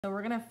So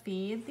we're gonna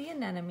feed the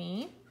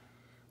anemone.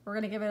 We're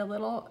gonna give it a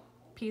little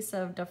piece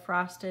of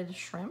defrosted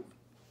shrimp.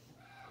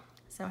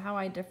 So how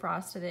I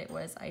defrosted it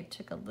was I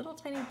took a little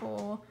tiny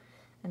bowl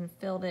and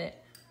filled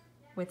it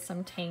with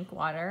some tank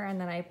water,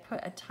 and then I put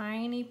a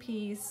tiny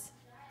piece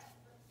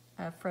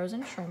of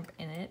frozen shrimp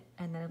in it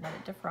and then let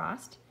it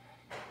defrost.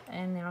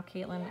 And now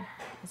Caitlin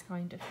is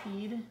going to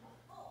feed.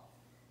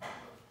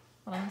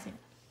 Hold on a second.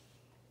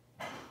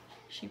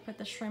 She put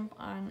the shrimp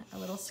on a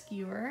little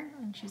skewer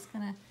and she's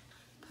gonna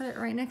put it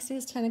right next to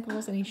his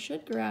tentacles, and he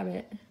should grab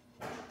it.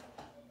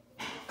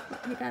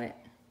 He got it.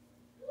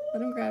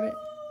 Let him grab it.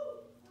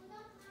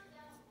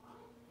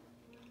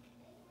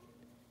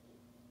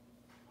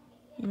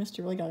 He must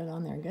have really got it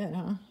on there good,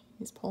 huh?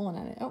 He's pulling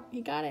at it. Oh,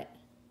 he got it.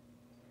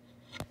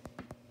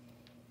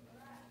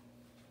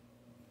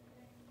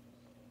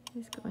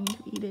 He's going to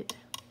eat it.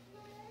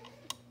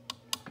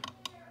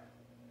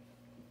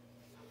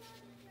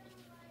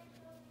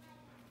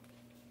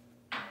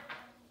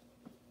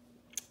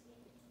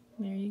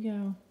 There you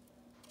go.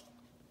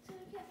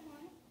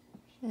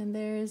 And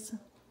there's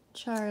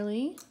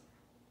Charlie.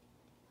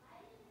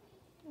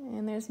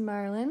 And there's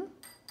Marlin.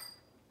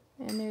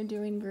 And they're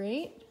doing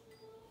great.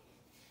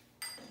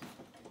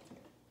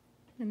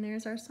 And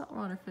there's our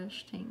saltwater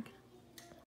fish tank.